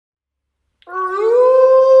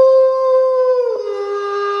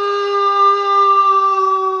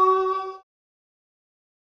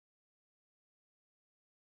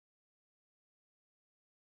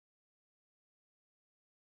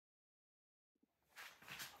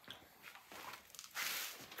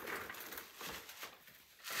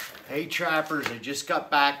Hey trappers, I just got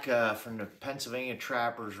back from the Pennsylvania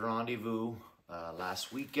Trappers Rendezvous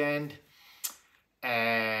last weekend,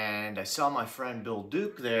 and I saw my friend Bill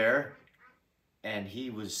Duke there, and he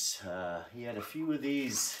had a few of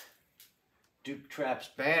these Duke Traps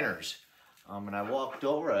banners, and I walked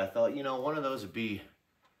over. I thought, you know, one of those would be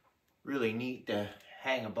really neat to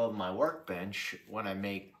hang above my workbench when I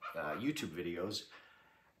make YouTube videos.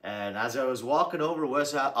 And as I was walking over,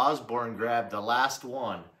 Wes Osborne grabbed the last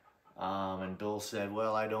one. And Bill said,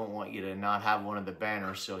 well, I don't want you to not have one of the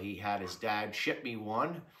banners, so he had his dad ship me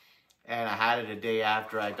one, and I had it a day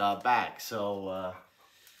after I got back. So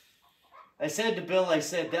I said to Bill, I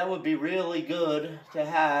said, that would be really good to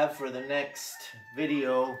have for the next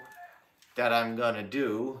video that I'm gonna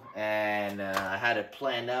do, and I had it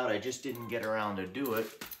planned out. I just didn't get around to do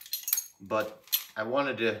it, but I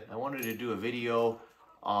wanted to do a video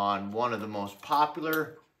on one of the most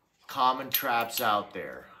popular common traps out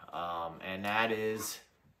there. And that is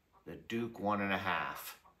the Duke 1.5.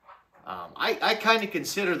 I kind of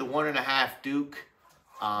consider the 1.5 Duke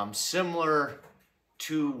similar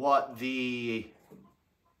to what the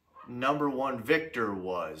 #1 Victor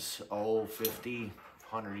was, 50,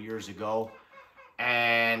 100 years ago.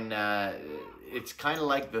 And it's kind of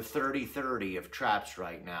like the 30-30 of traps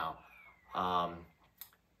right now.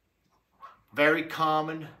 Very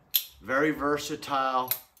common, very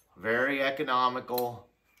versatile, very economical,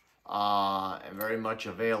 and very much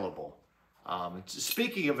available.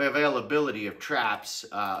 Speaking of availability of traps,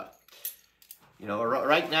 you know,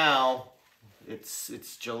 right now it's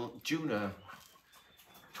June of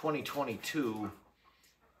 2022,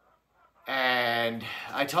 and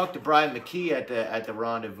I talked to Brian McKee at the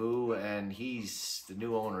Rendezvous, and he's the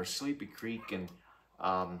new owner of Sleepy Creek, and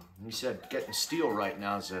he said getting steel right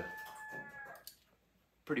now is a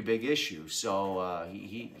pretty big issue. So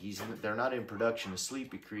they're not in production of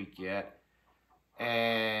Sleepy Creek yet.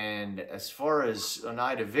 And as far as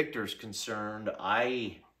Oneida Victor's concerned,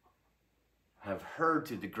 I have heard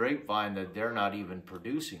through the grapevine that they're not even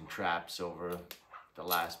producing traps over the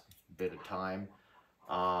last bit of time.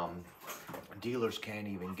 Dealers can't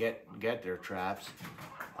even get their traps.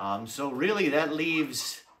 So really that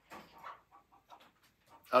leaves,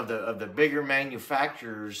 of the bigger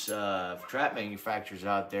manufacturers, trap manufacturers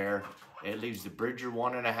out there, it leaves the Bridger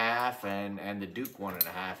 1.5 and the Duke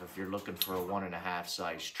 1.5 if you're looking for a 1.5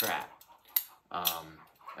 size trap.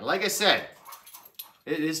 And like I said,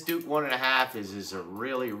 this Duke 1.5 is a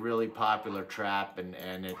really popular trap,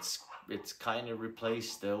 and it's kind of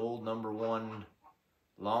replaced the old #1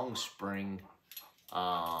 long spring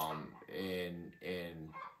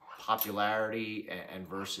in popularity and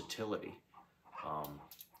versatility.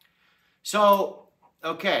 So,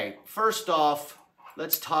 okay, first off,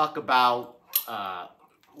 let's talk about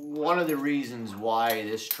one of the reasons why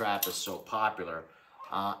this trap is so popular.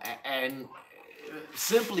 And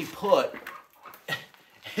simply put,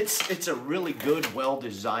 it's a really good,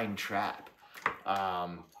 well-designed trap.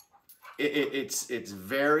 It's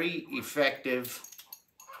very effective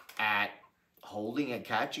at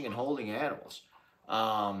catching and holding animals.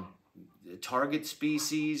 Target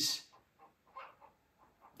species,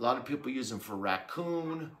 a lot of people use them for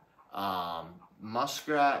raccoon,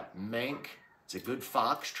 muskrat, mink. It's a good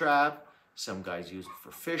fox trap. Some guys use it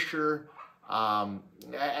for fisher.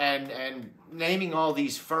 And naming all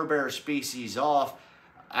these fur bearer species off,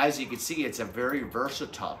 as you can see, it's a very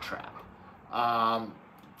versatile trap.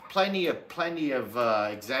 Plenty of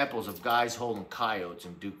examples of guys holding coyotes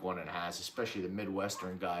in Duke 1.5s, especially the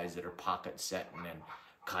Midwestern guys that are pocket setting, and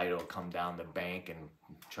coyote will come down the bank and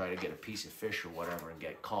try to get a piece of fish or whatever and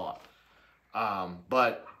get caught.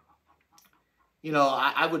 But you know,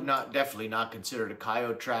 I would definitely not consider it a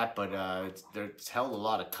coyote trap, but it's held a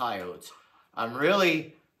lot of coyotes.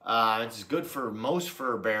 It's good for most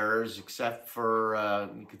fur bearers, except for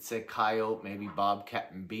you could say coyote, maybe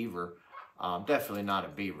bobcat and beaver. Definitely not a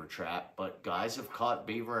beaver trap, but guys have caught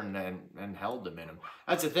beaver and held them in them.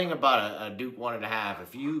 That's the thing about a Duke 1.5.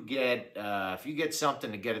 If you get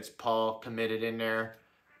something to get its paw committed in there,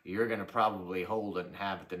 you're gonna probably hold it and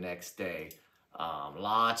have it the next day.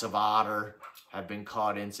 Lots of otter have been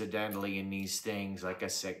caught incidentally in these things. Like I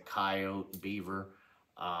said, coyote, beaver.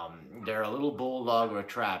 They're a little bulldog or a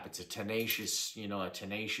trap. It's a tenacious, you know, a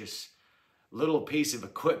tenacious little piece of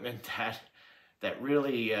equipment that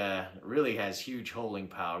really has huge holding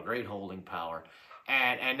power, great holding power.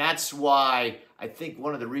 And that's why I think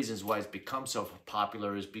one of the reasons why it's become so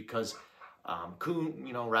popular is because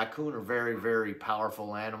raccoon are very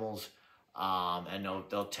powerful animals. And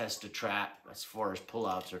they'll test a trap as far as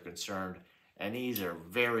pullouts are concerned, and these are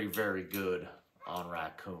very good on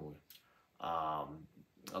raccoon.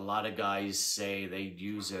 A lot of guys say they'd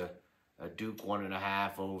use a Duke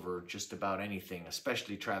 1.5 over just about anything,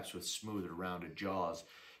 especially traps with smoother rounded jaws.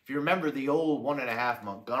 If you remember, the old 1.5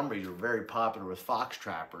 Montgomerys were very popular with fox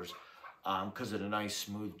trappers because of the nice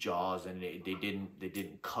smooth jaws, and they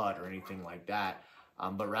didn't cut or anything like that.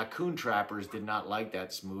 But raccoon trappers did not like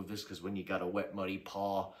that smoothness, because when you got a wet, muddy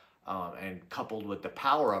paw, and coupled with the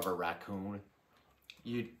power of a raccoon,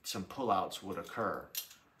 some pullouts would occur.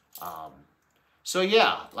 So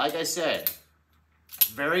yeah, like I said,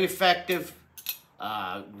 very effective,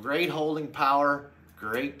 great holding power,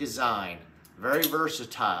 great design, very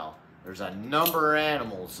versatile. There's a number of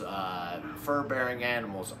animals, fur-bearing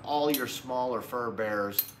animals, all your smaller fur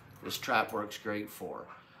bearers, this trap works great for.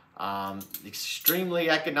 Extremely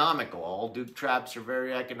economical. All Duke traps are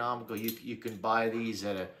very economical. You can buy these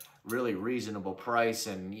at a really reasonable price,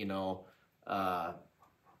 and you know,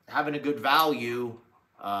 having a good value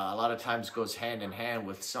a lot of times goes hand in hand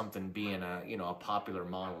with something being a popular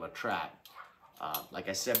model of trap. Like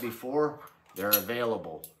I said before, they're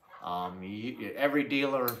available. Every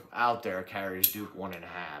dealer out there carries Duke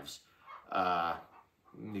 1.5s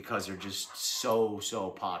because they're just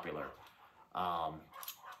so popular.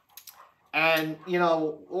 And you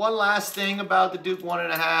know, one last thing about the Duke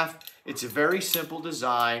 1.5, it's a very simple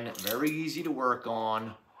design, very easy to work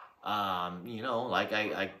on. You know, like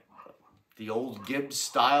the old Gibbs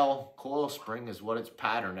style coil spring is what it's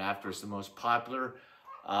patterned after. It's the most popular,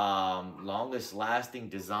 longest lasting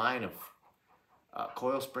design of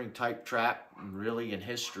coil spring type trap really in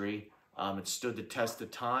history. It stood the test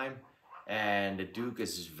of time, and the Duke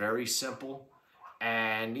is very simple.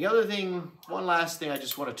 And the other thing, one last thing I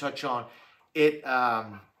just want to touch on,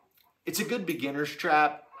 it's a good beginner's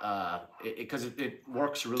trap because it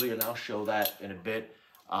works really, and I'll show that in a bit.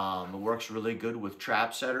 It works really good with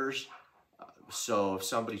trap setters. So if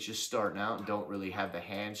somebody's just starting out and don't really have the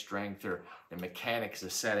hand strength or the mechanics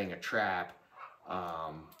of setting a trap,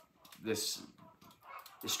 this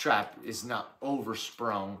trap is not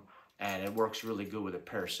oversprung, and it works really good with a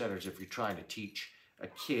pair of setters if you're trying to teach a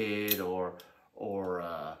kid or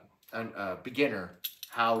a beginner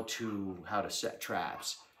how to set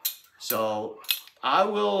traps. So I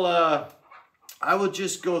will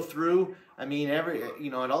just go through. I mean,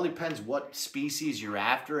 it all depends what species you're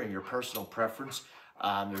after and your personal preference.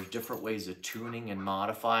 There's different ways of tuning and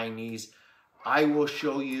modifying these. I will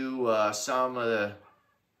show you some of the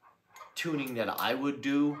tuning that I would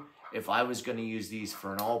do if I was going to use these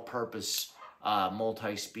for an all-purpose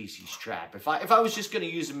multi-species trap. If I was just going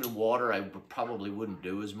to use them in water, I probably wouldn't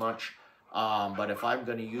do as much. But if I'm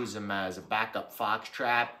going to use them as a backup fox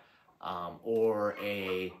trap, or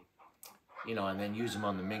and then use them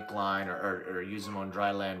on the mink line, or use them on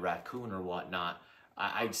dry land raccoon or whatnot,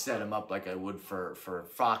 I'd set them up like I would for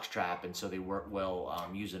fox trap, and so they work well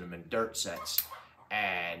using them in dirt sets.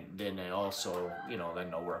 And then they also, then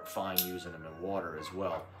they'll work fine using them in water as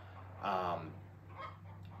well.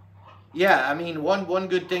 Yeah, I mean, one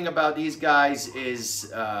good thing about these guys is,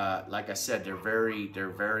 like I said, they're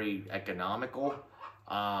very economical.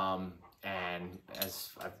 And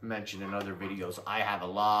as I've mentioned in other videos, I have a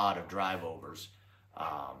lot of drive overs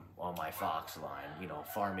on my fox line.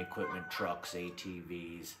 Farm equipment trucks,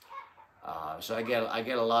 ATVs. So I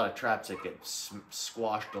get a lot of traps that get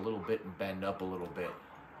squashed a little bit and bend up a little bit.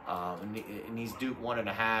 And these Duke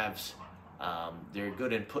 1.5s, they're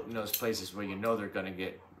good in putting those places where they're going to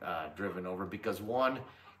get driven over, because one,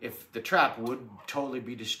 if the trap would totally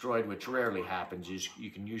be destroyed, which rarely happens,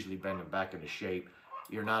 you can usually bend them back into shape.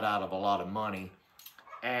 You're not out of a lot of money.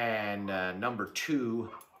 And number two,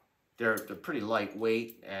 they're pretty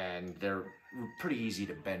lightweight, and they're pretty easy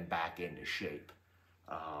to bend back into shape.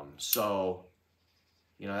 So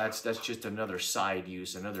that's just another side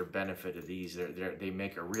use, another benefit of these. They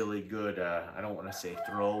make a really good, I don't want to say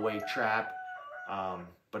throwaway trap,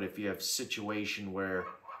 but if you have a situation where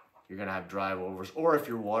you're going to have drive overs, or if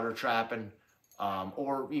you're water trapping,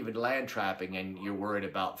 or even land trapping, and you're worried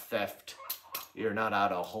about theft, you're not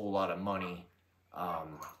out a whole lot of money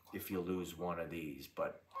if you lose one of these.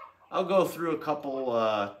 But I'll go through a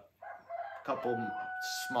couple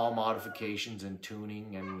small modifications and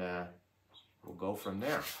tuning, and we'll go from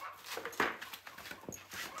there.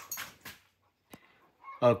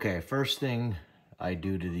 Okay, first thing I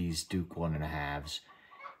do to these Duke 1.5s,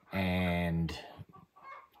 and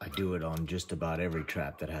I do it on just about every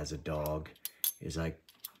trap that has a dog, is I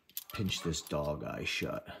pinch this dog eye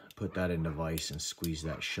shut. Put that in the vise and squeeze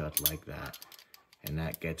that shut like that. And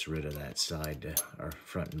that gets rid of that side or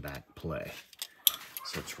front and back play.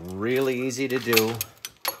 So it's really easy to do.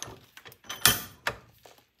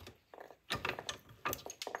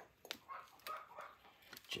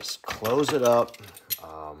 close it up.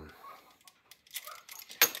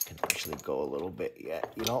 Can actually go a little bit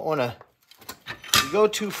yet. You don't want to go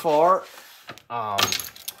too far.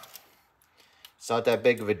 It's not that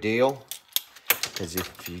big of a deal, because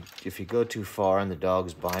if you go too far and the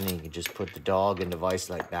dog's binding, you can just put the dog in the vise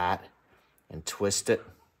like that and twist it,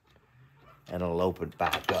 and it'll open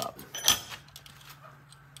back up.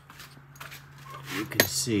 You can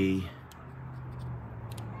see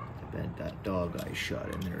I bent that dog eye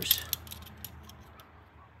shut, and there's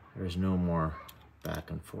no more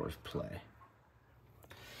back and forth play.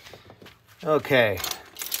 Okay,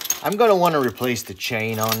 I'm gonna want to replace the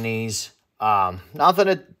chain on these. Not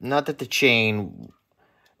that the chain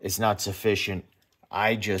is not sufficient.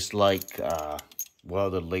 I just like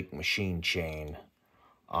welded link machine chain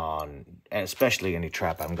on, and especially any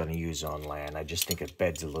trap I'm going to use on land. I just think it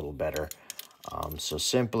beds a little better. So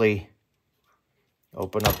simply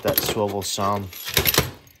open up that swivel some,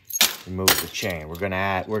 remove the chain. We're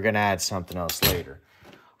gonna add something else later,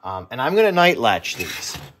 and I'm gonna night latch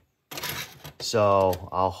these. So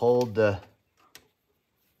I'll hold the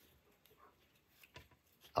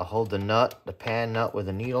nut, the pan nut with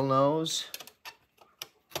a needle nose.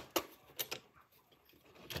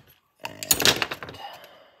 And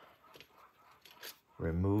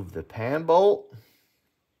remove the pan bolt.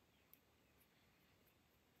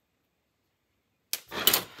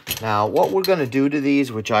 Now, what we're going to do to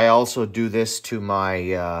these, which I also do this to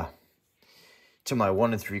my 1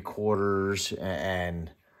 3/4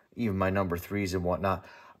 and even my number 3s and whatnot,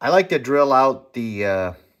 I like to drill out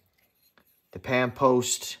the pan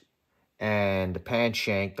post and the pan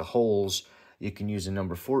shank, the holes. You can use a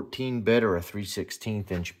number 14 bit or a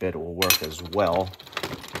 3/16 inch bit. It will work as well.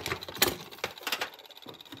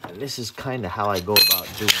 And this is kind of how I go about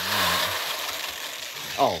doing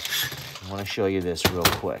that. Oh, I want to show you this real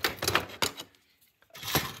quick.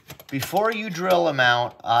 Before you drill them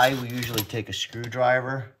out, I will usually take a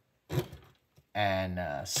screwdriver and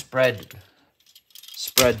spread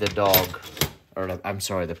the dog, or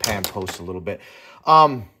the pan post a little bit.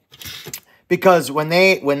 Because when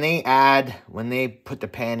they put the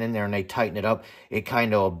pan in there and they tighten it up, it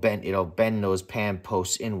kind of bend those pan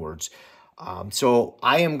posts inwards. So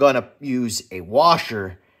I am gonna use a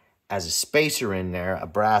washer as a spacer in there, a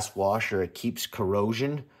brass washer. It keeps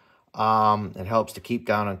corrosion. It helps to keep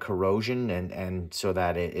down on corrosion and so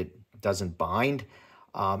that it doesn't bind.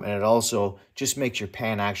 And it also just makes your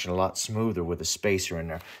pan action a lot smoother with a spacer in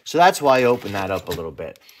there. So that's why I open that up a little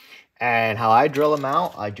bit. And how I drill them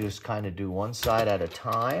out, I just kind of do one side at a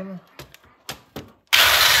time.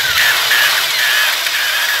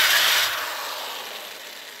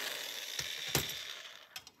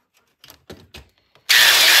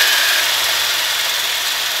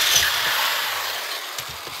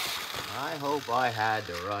 I hope I had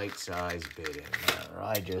the right size bit in there.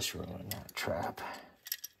 I just ruined that trap.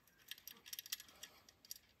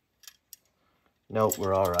 Nope,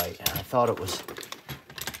 we're all right. I thought it was there.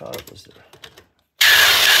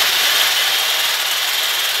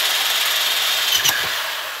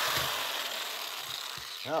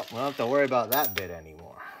 Well, we don't have to worry about that bit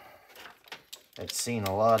anymore. It's seen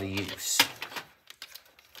a lot of use.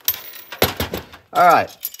 All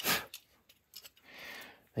right.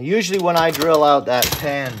 Now, usually when I drill out that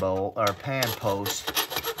pan bolt or pan post,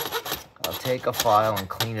 I'll take a file and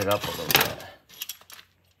clean it up a little bit.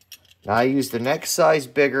 Now I use the next size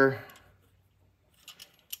bigger.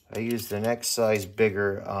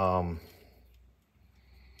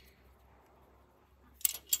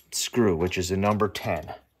 Screw, which is a number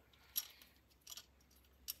 10.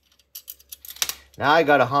 Now I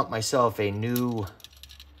got to hunt myself a new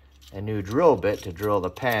drill bit to drill the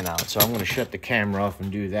pan out. So I'm going to shut the camera off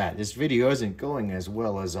and do that. This video isn't going as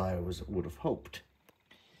well as I would have hoped.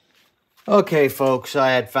 Okay, folks,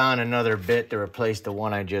 I had found another bit to replace the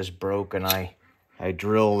one I just broke, and I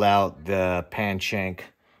drilled out the pan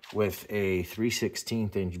shank with a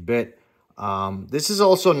 3/16 inch bit. This is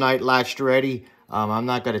also night latched already. I'm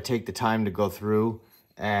not going to take the time to go through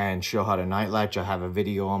and show how to night latch. I have a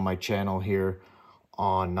video on my channel here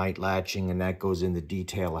on night latching, and that goes into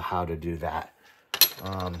detail of how to do that.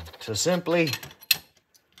 So simply,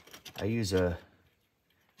 I use a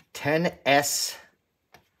 10S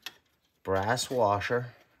brass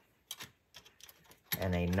washer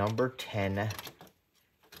and a number 10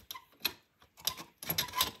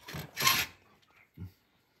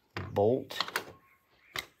 bolt.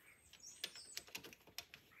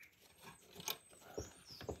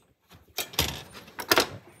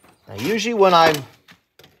 Now, usually when I'm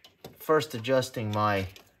first adjusting my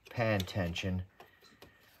pan tension,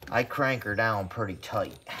 I crank her down pretty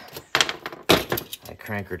tight. I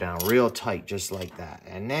crank her down real tight, just like that.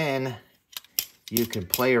 And then you can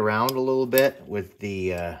play around a little bit with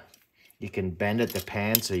the, you can bend at the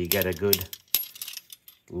pan so you get a good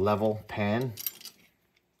level pan.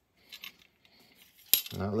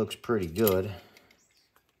 And that looks pretty good.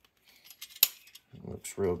 It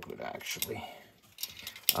looks real good, actually.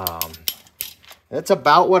 That's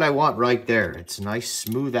about what I want right there. It's nice,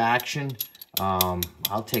 smooth action.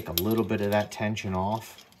 I'll take a little bit of that tension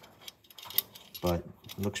off, but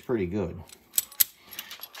it looks pretty good.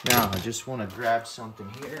 Now, I just want to grab something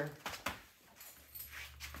here.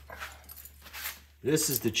 This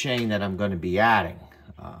is the chain that I'm going to be adding.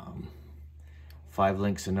 5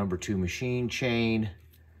 links of #2 machine chain,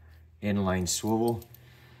 inline swivel.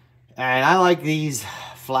 And I like these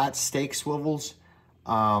flat stake swivels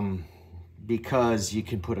because you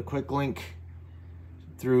can put a quick link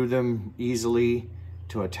through them easily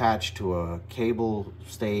to attach to a cable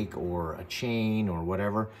stake or a chain or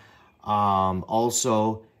whatever.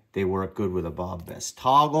 Also, they work good with a Bob Best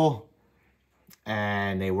toggle,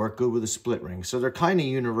 and they work good with a split ring. So they're kind of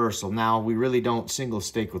universal. Now, we really don't single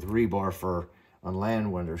stake with rebar for on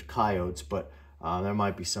land when there's coyotes, but there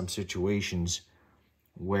might be some situations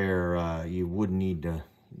where you would need to,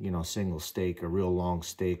 you know, single stake a real long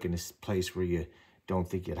stake in a place where you don't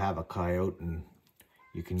think you'd have a coyote, and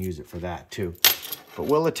you can use it for that too. But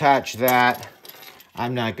we'll attach that.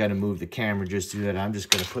 I'm not going to move the camera just to do that. I'm just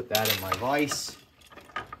going to put that in my vise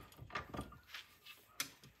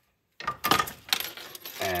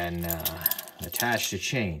and attach the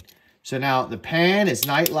chain. So now the pan is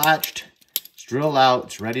night latched. It's drilled out.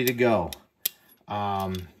 It's ready to go.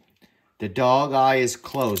 The dog eye is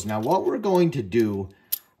closed. Now what we're going to do,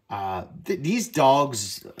 these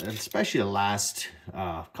dogs, especially the last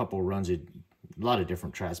couple runs, a lot of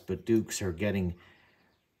different traps, but Dukes are getting,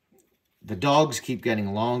 the dogs keep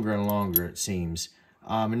getting longer and longer, it seems.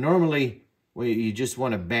 And normally, well, you just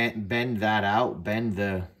want to bend that out, bend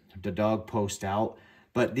the dog post out.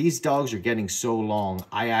 But these dogs are getting so long,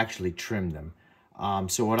 I actually trim them.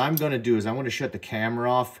 So what I'm going to do is I'm going to shut the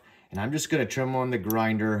camera off, and I'm just going to trim on the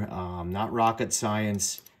grinder, not rocket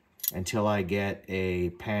science, until I get a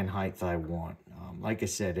pan height I want. Like I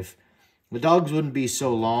said, if the dogs wouldn't be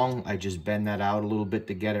so long, I just bend that out a little bit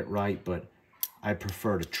to get it right, but I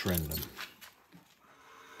prefer to trim them.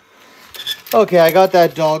 Okay, I got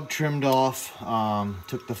that dog trimmed off,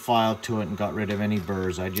 took the file to it and got rid of any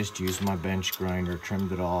burrs. I just used my bench grinder,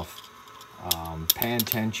 trimmed it off. Pan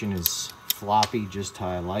tension is floppy, just how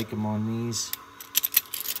I like them on these.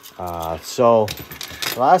 So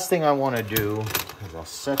the last thing I want to do is I'll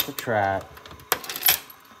set the trap,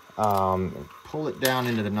 pull it down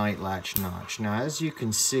into the night latch notch. Now, as you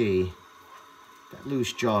can see, that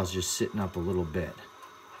loose jaw is just sitting up a little bit.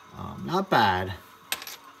 Not bad,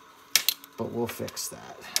 but we'll fix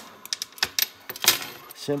that.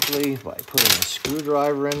 Simply by putting a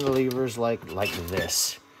screwdriver in the levers like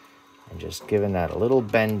this, and just giving that a little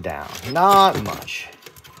bend down. Not much,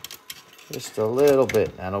 just a little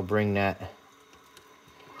bit. That'll bring that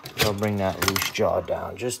loose jaw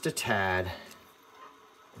down just a tad,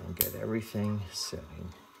 and get everything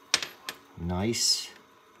sitting nice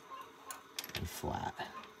and flat.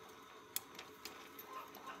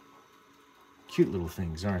 Cute little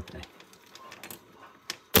things, aren't they?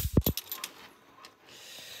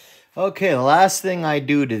 Okay, the last thing I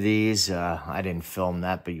do to these, I didn't film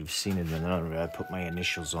that, but you've seen it in another. I put my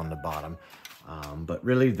initials on the bottom. But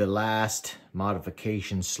really the last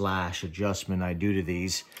modification / adjustment I do to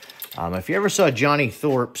these, if you ever saw Johnny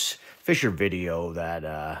Thorpe's Fisher video that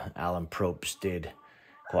Alan Probst did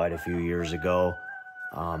quite a few years ago,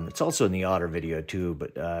 it's also in the Otter video too,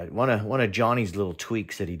 but one of Johnny's little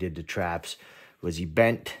tweaks that he did to traps was he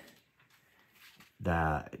bent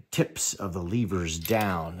the tips of the levers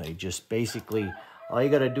down. They just basically, all you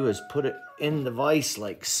got to do is put it in the vise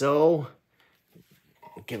like so,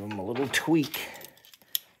 give them a little tweak.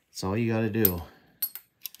 That's all you got to do.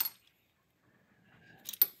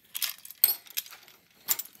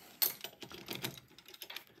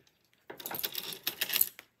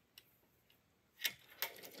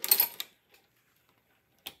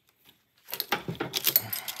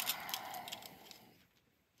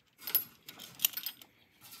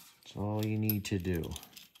 That's all you need to do.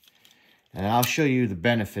 And I'll show you the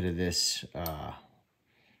benefit of this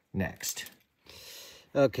next.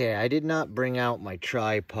 Okay, I did not bring out my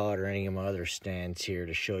tripod or any of my other stands here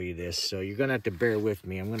to show you this, so you're going to have to bear with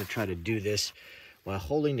me. I'm going to try to do this while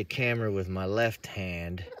holding the camera with my left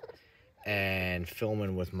hand and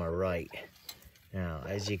filming with my right. Now,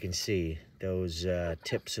 as you can see, those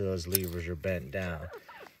tips of those levers are bent down.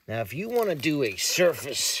 Now, if you want to do a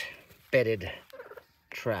surface bedded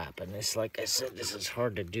trap. And this, like I said, this is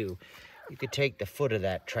hard to do. You could take the foot of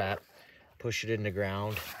that trap, push it in the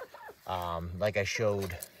ground, like I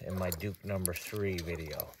showed in my Duke number 3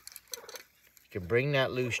 video. You can bring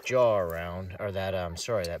that loose jaw around, or that,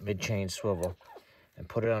 that mid-chain swivel, and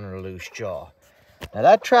put it on a loose jaw. Now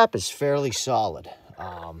that trap is fairly solid.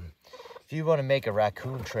 If you want to make a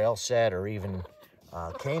raccoon trail set or even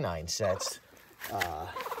canine sets,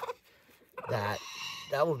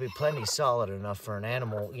 that would be plenty solid enough for an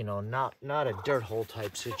animal, you know, not a dirt hole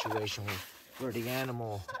type situation where the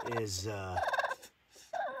animal is my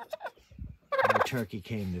turkey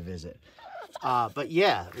came to visit. But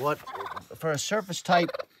yeah, for a surface type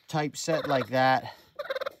set like that,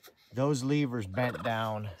 those levers bent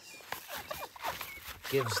down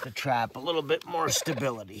gives the trap a little bit more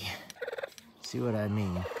stability. See what I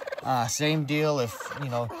mean? Same deal if, you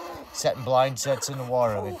know, setting blind sets in the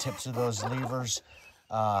water. The tips of those levers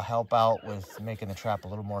help out with making the trap a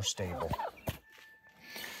little more stable.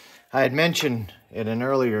 I had mentioned in an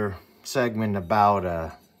earlier segment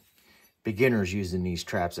about beginners using these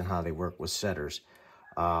traps and how they work with setters.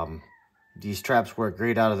 These traps work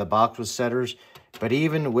great out of the box with setters, but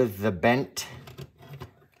even with the bent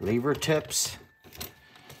lever tips,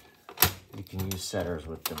 you can use setters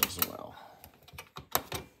with them as well.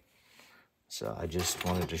 So I just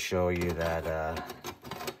wanted to show you that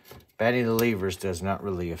bending the levers does not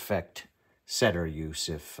really affect setter use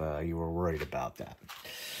if you were worried about that.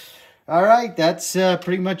 All right, that's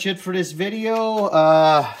pretty much it for this video.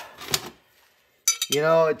 You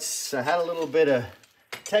know, I had a little bit of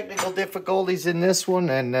technical difficulties in this one,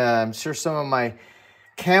 and I'm sure some of my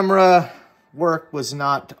camera work was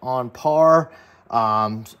not on par.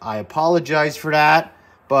 I apologize for that,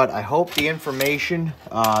 but I hope the information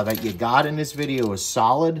that you got in this video is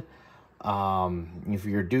solid. If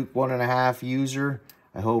you're a Duke 1.5 user,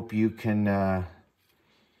 I hope you can,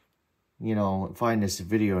 you know, find this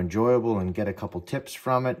video enjoyable and get a couple tips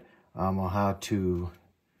from it on how to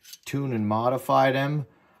tune and modify them.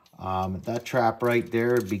 That trap right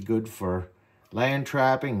there would be good for land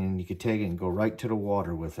trapping, and you could take it and go right to the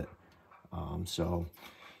water with it. So,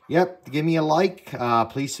 yep, give me a like.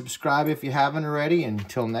 Please subscribe if you haven't already.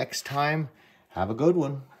 Until next time, have a good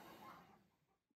one.